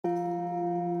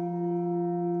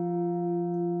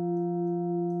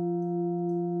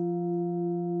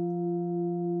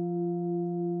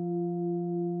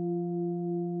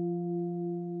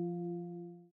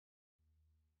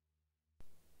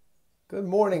Good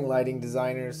morning, lighting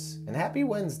designers, and happy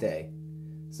Wednesday.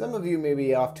 Some of you may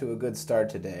be off to a good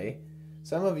start today.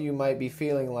 Some of you might be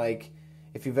feeling like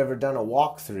if you've ever done a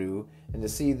walkthrough and to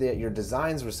see that your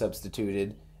designs were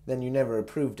substituted, then you never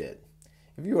approved it.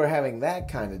 If you are having that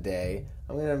kind of day,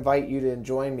 I'm going to invite you to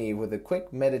join me with a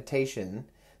quick meditation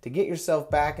to get yourself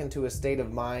back into a state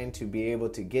of mind to be able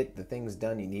to get the things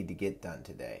done you need to get done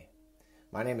today.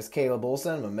 My name is Caleb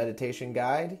Olson. I'm a meditation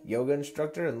guide, yoga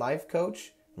instructor, and life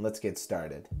coach. And let's get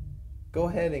started. Go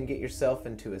ahead and get yourself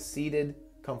into a seated,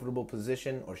 comfortable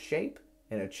position or shape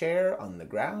in a chair on the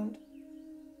ground.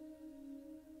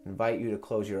 Invite you to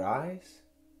close your eyes.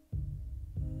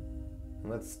 And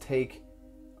let's take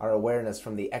our awareness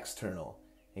from the external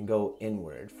and go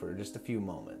inward for just a few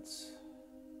moments.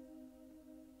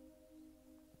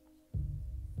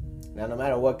 Now, no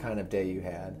matter what kind of day you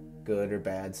had, good or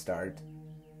bad start,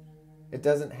 it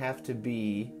doesn't have to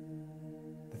be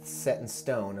set in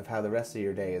stone of how the rest of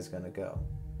your day is going to go.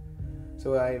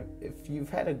 So if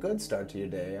you've had a good start to your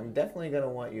day, I'm definitely going to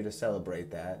want you to celebrate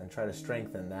that and try to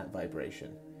strengthen that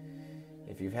vibration.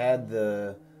 If you've had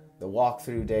the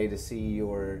walkthrough day to see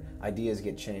your ideas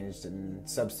get changed and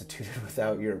substituted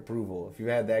without your approval, if you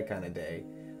had that kind of day,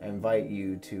 I invite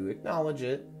you to acknowledge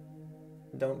it.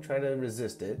 Don't try to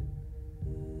resist it,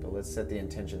 but let's set the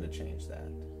intention to change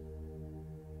that.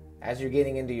 As you're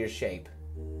getting into your shape,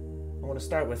 I want to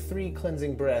start with 3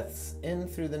 cleansing breaths in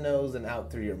through the nose and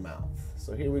out through your mouth.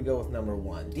 So here we go with number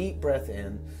 1. Deep breath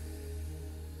in.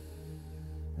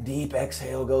 Deep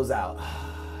exhale goes out.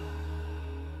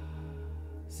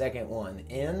 Second one,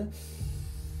 in.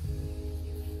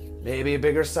 Maybe a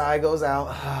bigger sigh goes out.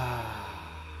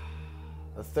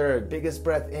 The third, biggest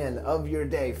breath in of your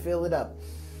day. Fill it up.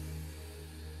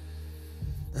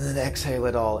 And then exhale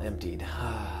it all emptied.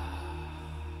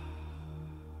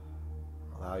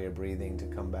 Allow your breathing to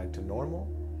come back to normal.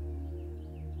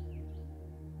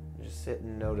 Just sit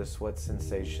and notice what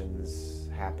sensations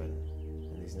happen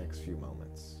in these next few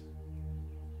moments.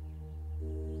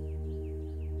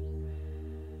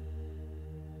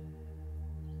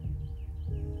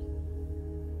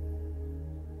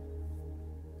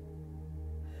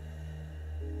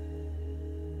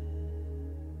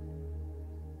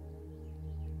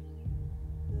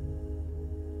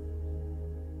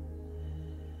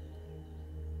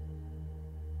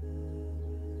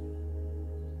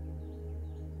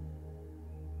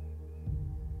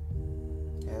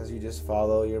 As you just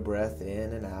follow your breath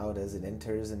in and out as it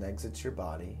enters and exits your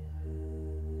body,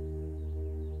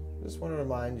 I just want to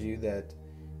remind you that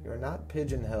you're not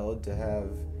pigeonholed to have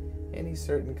any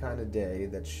certain kind of day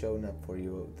that's shown up for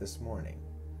you this morning.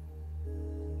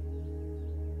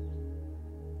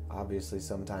 Obviously,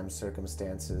 sometimes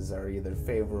circumstances are either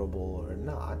favorable or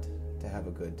not to have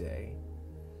a good day.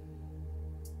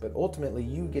 But ultimately,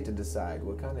 you get to decide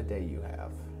what kind of day you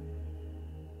have.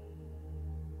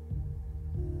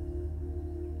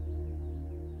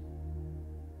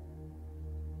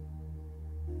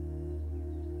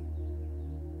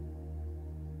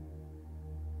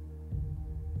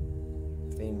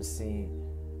 Things seem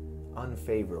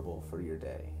unfavorable for your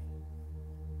day.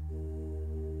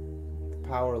 The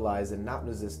power lies in not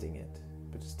resisting it,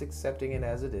 but just accepting it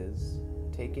as it is,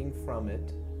 taking from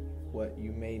it what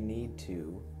you may need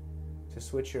to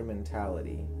switch your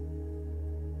mentality,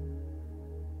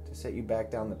 to set you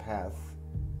back down the path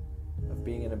of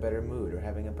being in a better mood or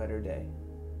having a better day.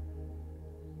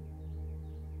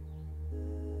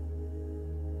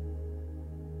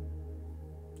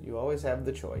 You always have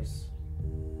the choice.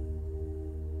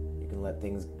 You can let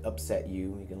things upset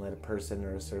you. You can let a person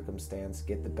or a circumstance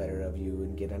get the better of you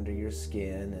and get under your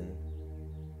skin and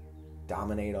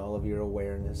dominate all of your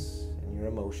awareness and your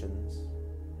emotions.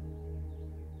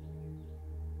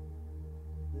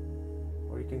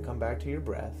 Or you can come back to your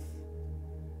breath.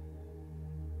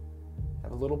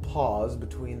 Have a little pause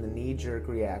between the knee-jerk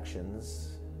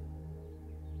reactions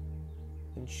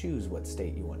and choose what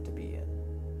state you want to be in.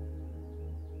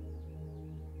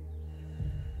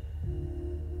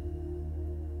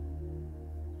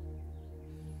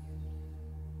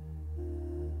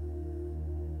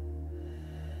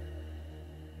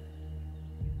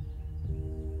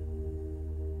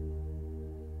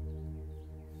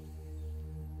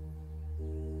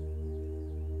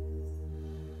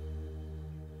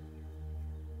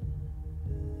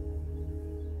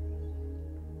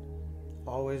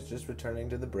 Always just returning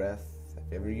to the breath.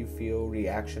 If ever you feel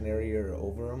reactionary or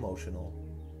over emotional,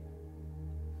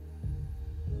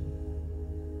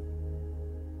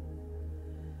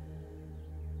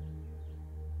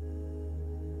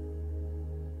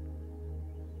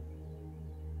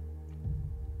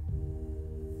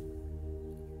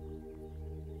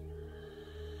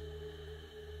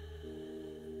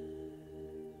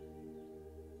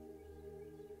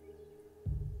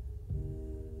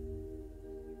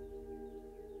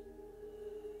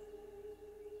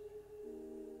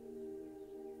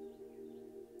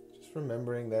 Just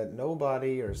remembering that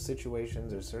nobody or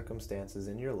situations or circumstances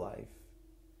in your life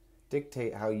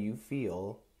dictate how you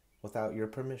feel without your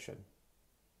permission.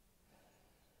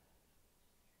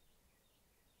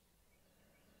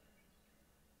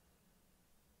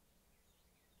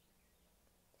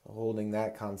 So holding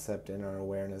that concept in our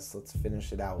awareness, let's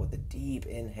finish it out with a deep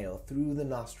inhale through the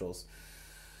nostrils.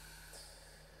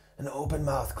 An open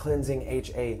mouth, cleansing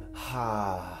H-A,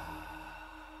 ha.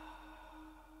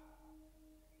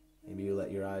 Maybe you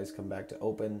let your eyes come back to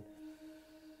open,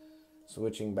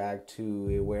 switching back to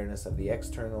the awareness of the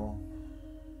external.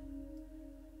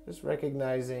 Just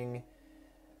recognizing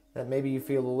that maybe you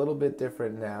feel a little bit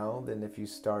different now than if you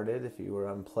started, if you were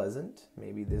unpleasant.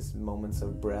 Maybe this moments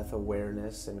of breath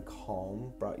awareness and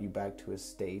calm brought you back to a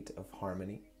state of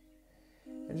harmony.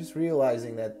 And just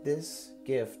realizing that this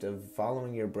gift of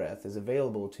following your breath is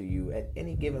available to you at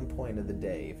any given point of the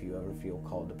day if you ever feel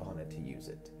called upon it to use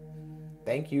it.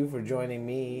 Thank you for joining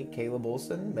me, Caleb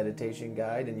Olson, meditation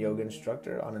guide and yoga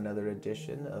instructor, on another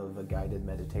edition of a guided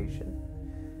meditation.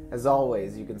 As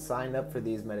always, you can sign up for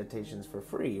these meditations for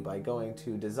free by going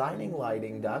to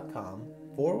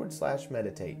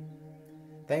designinglighting.com/meditate.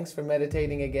 Thanks for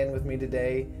meditating again with me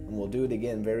today, and we'll do it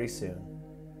again very soon.